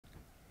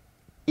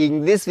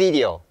In this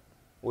video,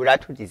 we'd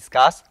like to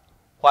discuss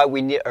why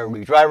we need a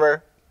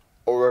redriver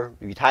or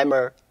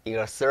retimer in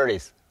a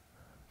SerDes.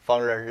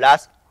 From the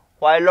last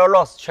why low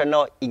loss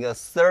channel in a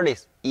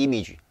SerDes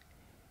image,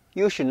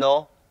 you should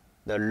know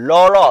the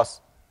low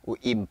loss will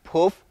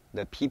improve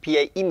the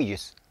PPA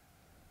images.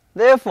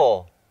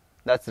 Therefore,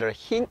 that's the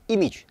hint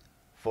image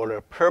for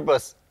the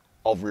purpose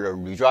of the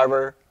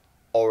redriver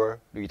or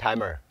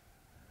retimer.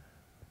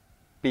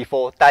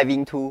 Before diving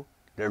into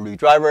the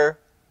redriver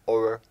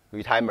or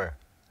retimer,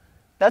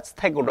 let's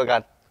take a look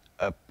at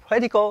a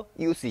practical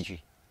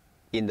usage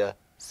in the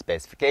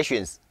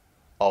specifications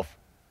of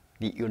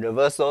the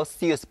Universal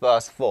Series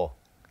Bus 4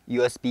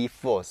 USB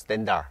 4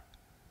 standard.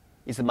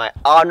 It's my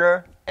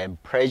honor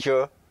and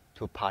pleasure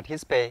to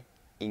participate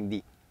in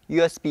the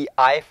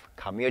USB-IF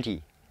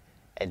community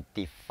and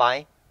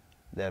define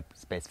the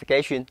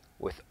specification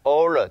with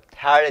all the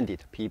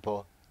talented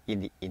people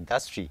in the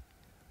industry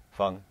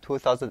from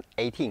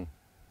 2018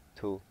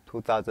 to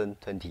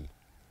 2020.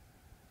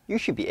 You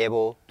should be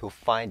able to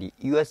find the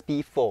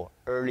USB 4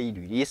 early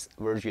release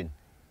version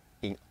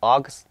in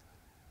August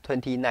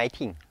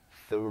 2019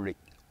 through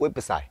the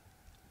website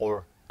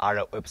or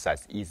other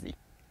websites easily.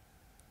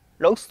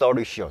 Long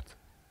story short,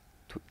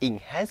 to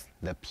enhance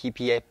the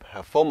PPA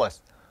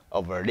performance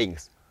of the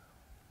links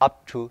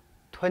up to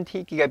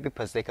 20 gigabit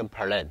per second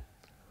per lane,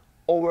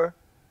 over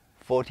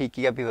 40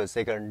 gigabit per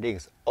second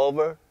links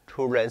over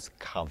 2 lanes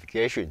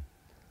configuration,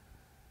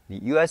 the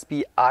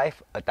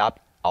USB-IF adopt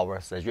our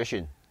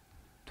suggestion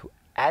to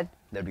add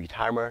the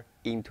retimer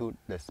into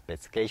the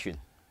specification.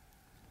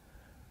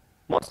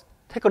 Most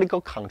technical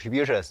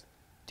contributors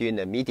during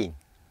the meeting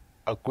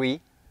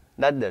agree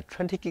that the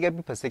 20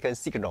 gigabit per second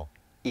signal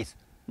is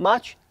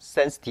much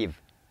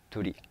sensitive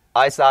to the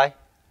ISI,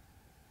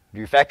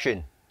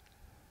 reflection,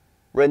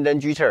 random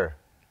jitter,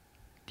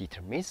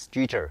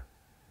 deterministic jitter,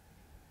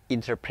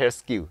 interplanar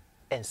skew,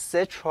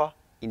 etc.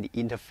 in the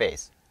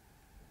interface.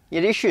 In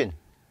addition,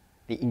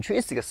 the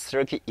intrinsic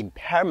circuit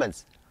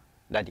impairments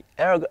like the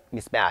error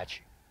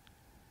mismatch,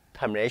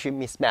 termination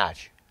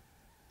mismatch,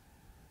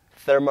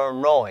 thermal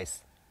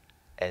noise,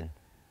 and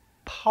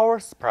power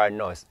supply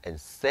noise,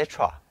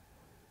 etc.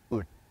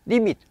 would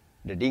limit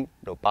the link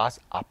robust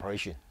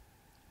operation.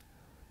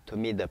 To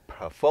meet the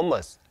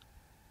performance,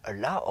 a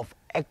lot of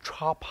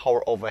extra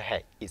power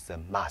overhead is a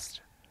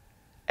must,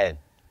 and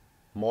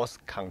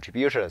most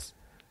contributors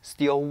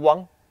still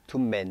want to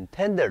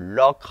maintain the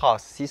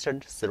low-cost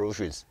system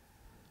solutions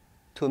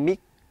to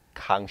meet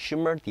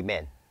consumer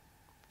demand.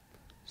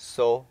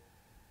 So,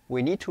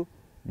 we need to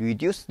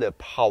reduce the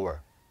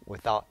power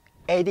without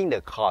adding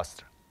the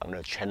cost on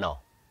the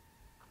channel.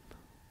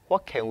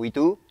 What can we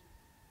do?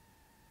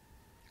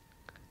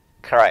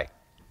 Correct.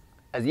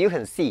 As you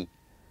can see,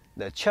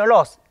 the channel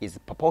loss is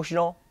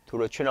proportional to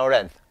the channel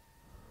length.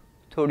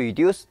 To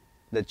reduce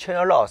the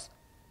channel loss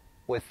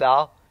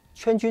without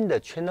changing the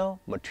channel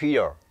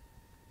material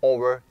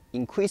or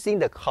increasing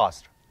the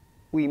cost,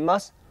 we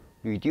must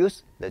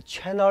reduce the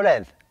channel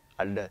length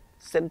at the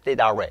same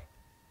data rate.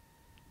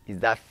 Is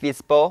that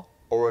feasible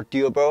or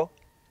doable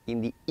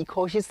in the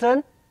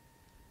ecosystem?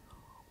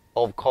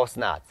 Of course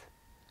not.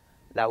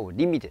 That would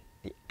limit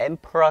the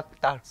end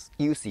product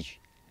usage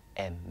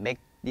and make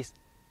this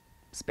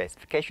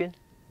specification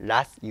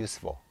less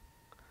useful.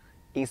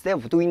 Instead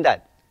of doing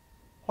that,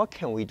 what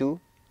can we do,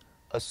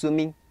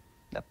 assuming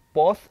that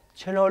both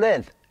channel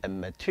length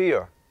and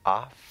material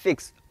are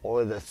fixed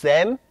or the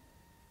same?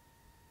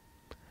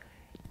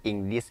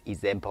 In this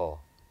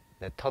example,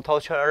 the total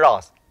channel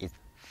loss is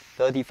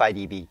 35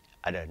 dB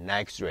at the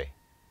next rate.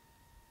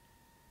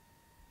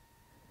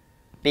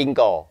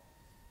 Bingo!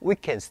 We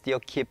can still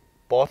keep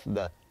both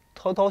the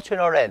total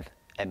channel length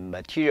and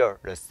material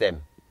the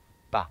same,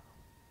 but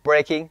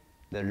breaking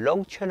the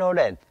long channel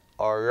length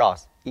or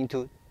loss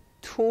into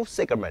 2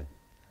 segments.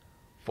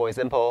 For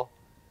example,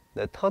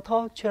 the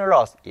total channel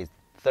loss is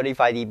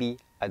 35 dB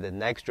at the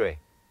next rate,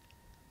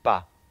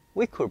 but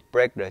we could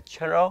break the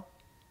channel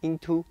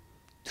into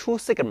 2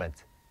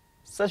 segments,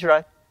 such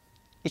that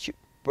each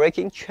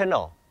breaking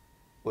channel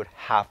would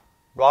have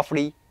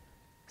roughly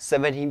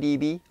 17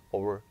 dB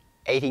or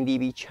 18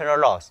 dB channel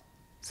loss,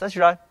 such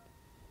that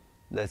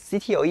the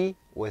CTOE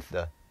with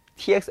the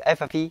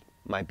TXFFE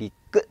might be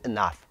good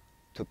enough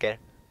to get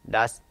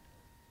less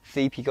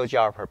 3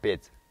 picojoule per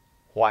bit,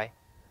 while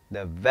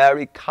the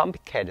very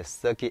complicated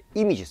circuit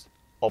images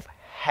of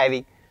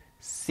having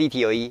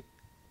CTOE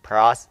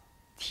plus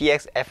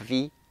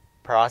TXFFE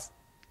plus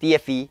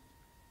DFE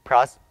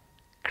plus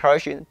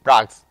correction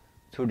blocks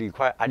to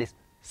require at least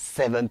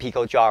 7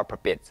 picojoule per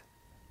bit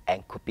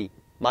and could be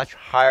much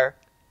higher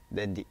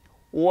than the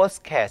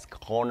worst case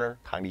corner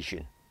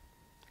condition.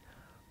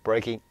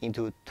 Breaking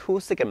into 2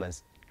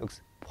 segments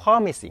looks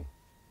promising,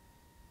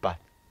 but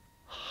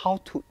how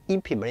to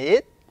implement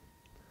it?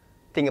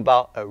 Think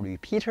about a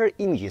repeater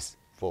images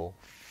for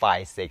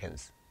 5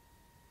 seconds.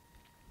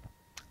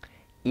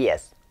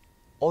 Yes,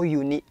 all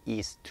you need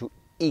is to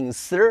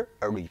insert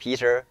a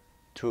repeater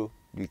to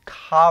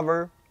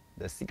recover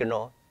the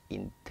signal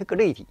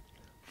integrity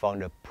from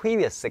the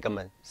previous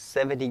segment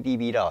 70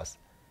 dB loss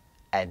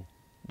and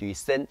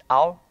resend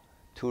out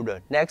to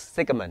the next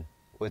segment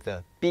with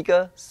a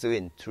bigger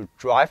swing to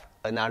drive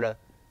another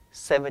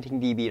 17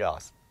 dB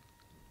loss.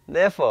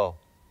 Therefore,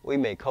 we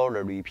may call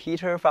the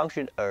repeater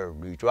function a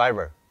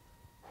redriver,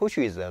 which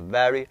is a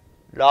very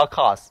low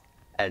cost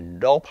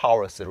and low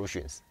power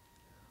solution.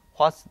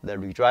 What's the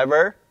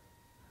redriver?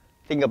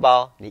 Think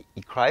about the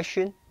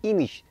equation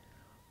image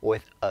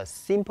with a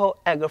simple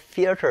angle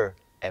filter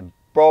and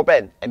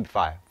broadband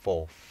amplifier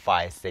for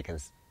 5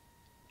 seconds.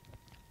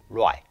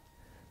 Right,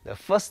 the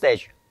first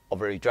stage of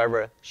the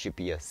redriver should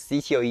be a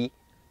CTOE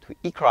to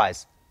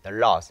equalize the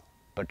loss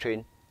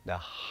between the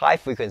high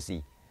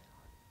frequency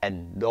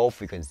and low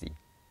frequency.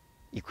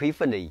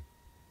 Equivalently,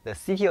 the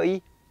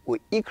CTOE will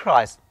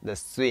equalize the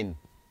swing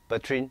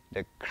between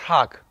the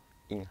clock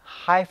in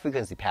high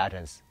frequency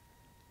patterns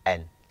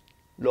and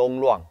long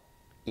run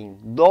in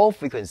low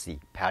frequency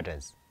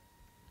patterns.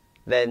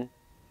 Then,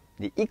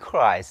 the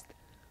equalized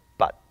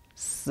but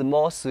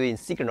small swing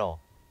signal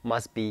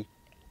must be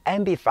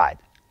amplified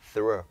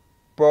through a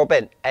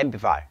broadband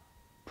amplifier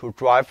to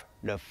drive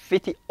the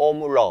 50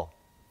 ohm load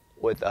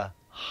with a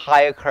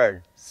higher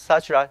current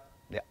such that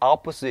the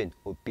output swing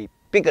would be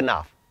big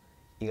enough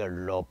in a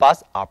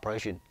robust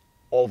operation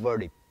over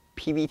the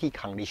PVT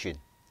condition.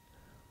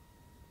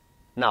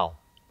 Now,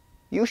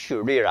 you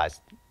should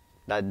realize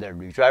that the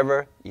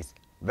redriver is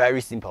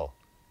very simple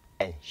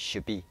and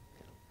should be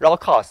low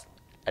cost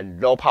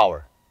and low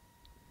power.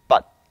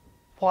 But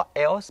what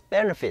else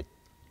benefit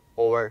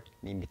or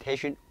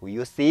limitation will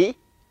you see?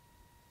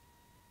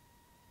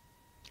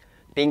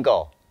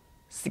 Bingo!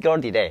 Signal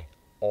delay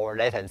or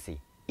latency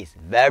is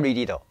very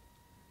little,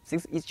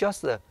 since it's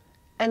just an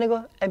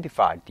analog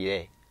amplifier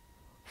delay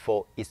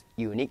for its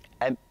unique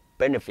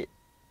benefit.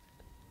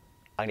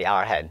 On the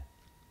other hand,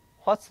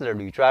 what's the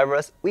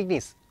redriver's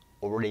weakness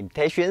or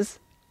limitations?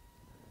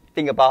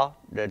 Think about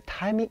the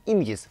timing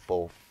images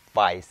for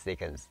 5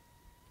 seconds.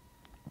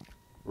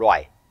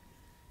 Right,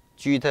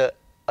 jitter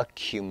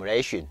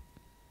accumulation.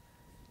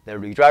 The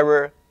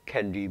redriver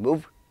can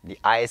remove the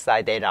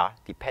ISI data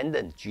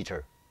dependent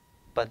jitter,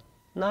 but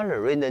not the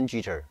random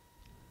jitter.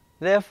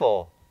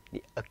 Therefore,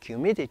 the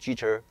accumulated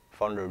jitter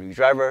from the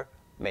redriver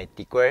may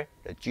degrade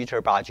the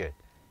jitter budget,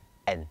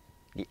 and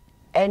the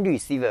end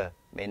receiver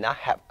may not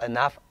have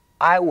enough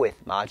eye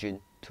width margin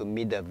to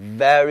meet the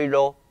very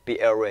low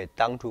BL rate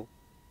down to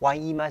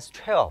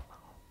 1E-12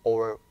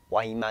 or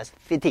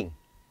 1E-15.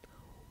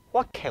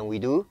 What can we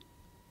do?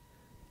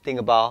 Think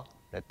about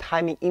the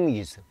timing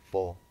images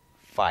for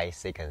 5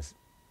 seconds.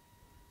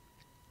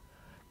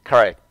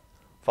 Correct.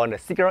 From the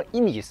signal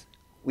images,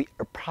 we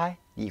apply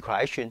the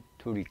equation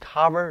to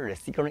recover the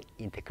signal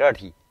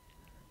integrity.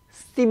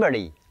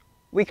 Similarly,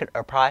 we can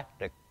apply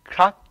the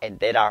clock and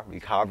data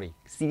recovery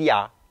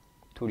CDR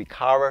to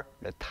recover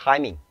the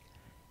timing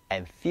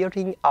and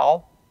filtering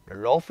out the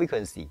low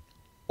frequency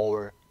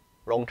or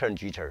long-term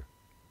jitter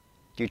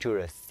due to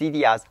the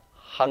CDR's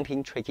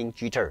hunting tracking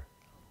jitter.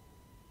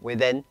 We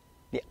then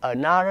need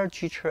another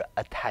jitter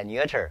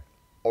attenuator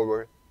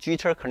or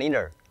jitter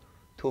cleaner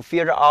to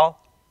filter out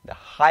the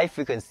high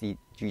frequency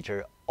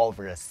jitter of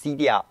the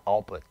CDR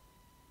output.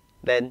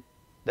 Then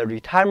the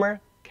retimer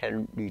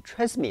can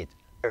retransmit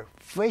a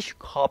fresh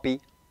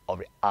copy of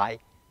the eye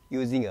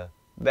using a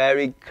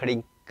very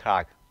clean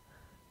clock,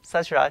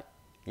 such that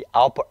the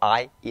output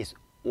eye is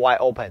wide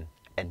open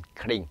and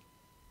clean.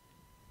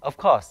 Of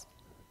course,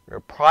 the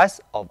price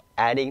of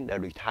adding the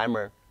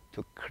retimer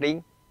to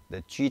clean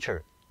the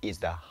jitter is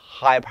the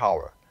high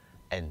power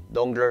and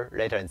longer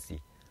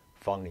latency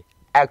from the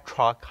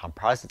actual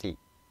complexity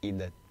in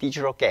the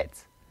digital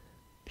gates,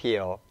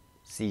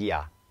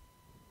 PL/CDR.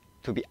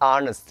 To be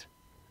honest,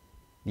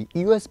 the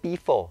USB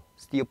 4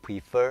 still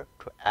prefer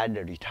to add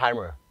the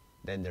retimer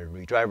than the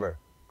redriver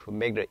to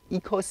make the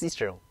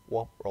ecosystem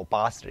work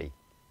robustly.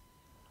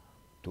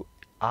 Do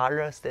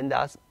other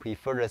standards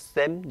prefer the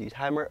same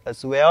retimer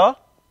as well?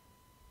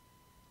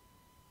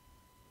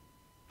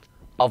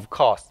 Of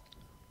course,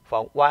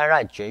 from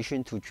wireline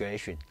generation to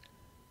generation,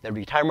 the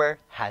retimer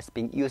has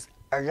been used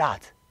a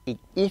lot in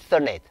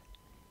Ethernet,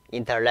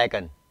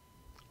 Interlegend,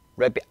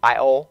 Rapid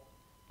I/O,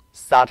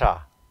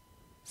 SATA,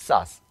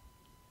 SAS,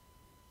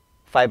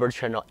 fiber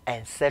channel,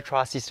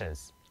 etc.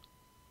 systems.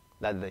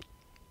 Like the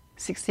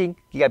 16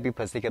 gigabit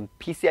per second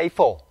PCIe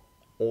 4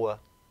 or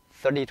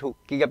 32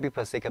 gigabit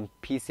per second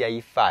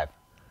PCIe 5.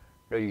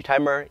 The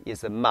retimer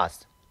is a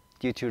must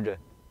due to the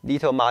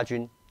little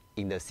margin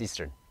in the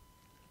system.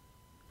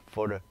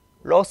 For the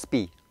low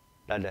speed,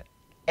 like the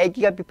 8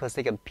 gigabit per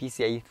second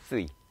PCIe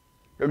 3,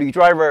 the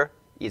redriver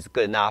is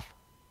good enough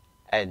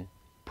and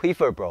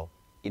preferable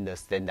in the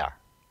standard.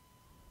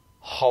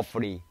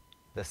 Hopefully,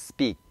 the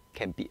speed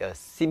can be a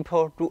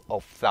simple rule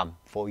of thumb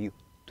for you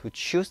to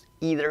choose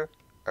either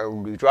a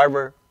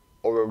redriver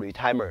or a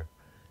retimer,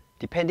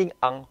 depending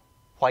on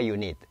what you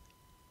need.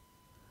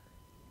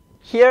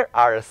 Here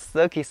are the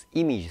circuit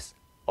images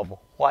of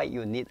why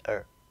you need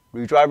a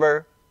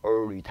redriver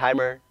or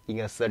retimer in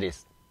a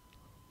SerDes.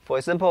 For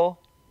example,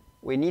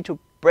 we need to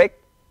break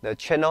the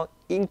channel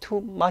into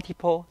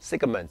multiple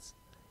segments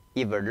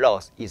if the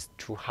loss is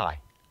too high.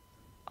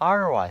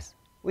 Otherwise,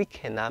 we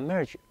cannot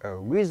manage a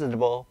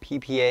reasonable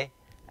PPA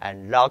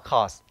and log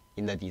cost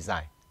in the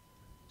design.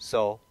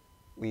 So,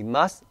 we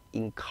must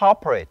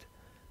incorporate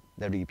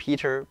the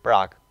repeater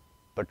block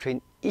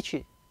between each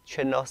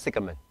channel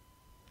segment.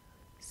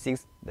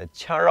 Since the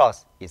channel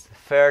loss is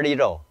fairly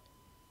low,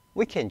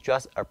 we can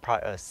just apply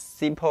a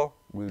simple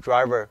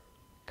redriver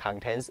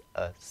contains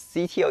a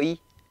CTOE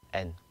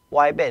and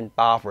wideband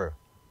buffer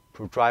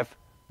to drive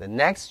the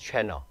next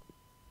channel.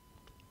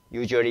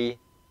 Usually,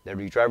 the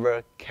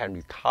redriver can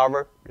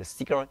recover the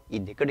signal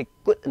integrity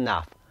good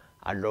enough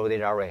at low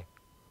data rate,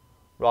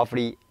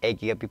 roughly 8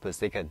 gigabit per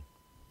second,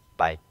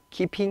 by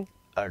keeping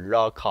a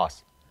low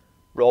cost,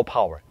 low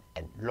power,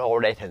 and low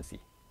latency.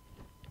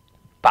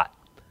 But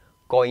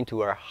going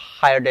to a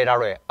higher data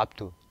rate up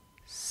to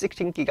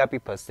 16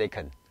 gigabit per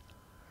second,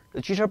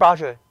 the jitter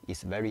budget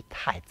is very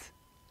tight,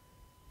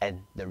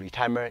 and the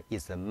retimer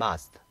is a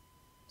must,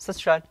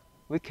 such that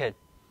we can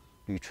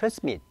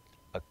retransmit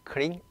a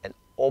clean and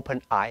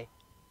open eye.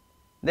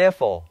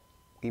 Therefore,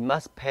 we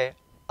must pay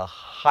a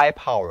high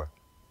power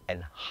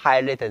and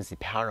high latency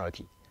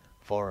penalty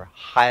for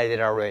high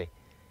data rate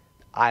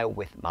eye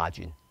width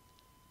margin.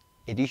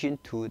 In addition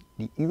to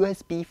the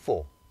USB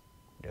 4,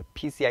 the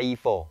PCIe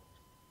 4,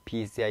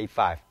 PCIe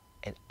 5,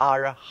 and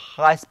other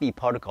high-speed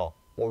protocol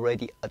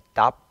already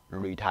adopt the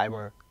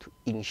retimer to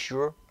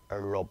ensure a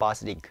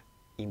robust link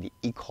in the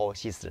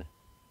ecosystem.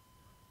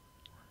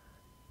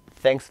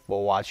 Thanks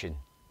for watching.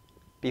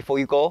 Before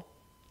you go,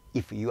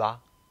 if you are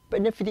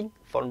benefiting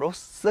from those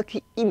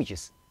circuit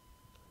images,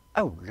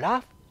 I would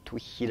love to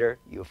hear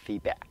your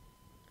feedback,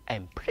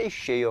 and please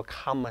share your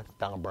comments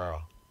down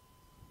below.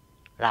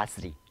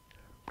 Lastly,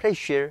 please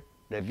share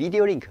the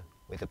video link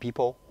with the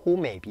people who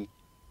may be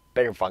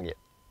benefiting from it.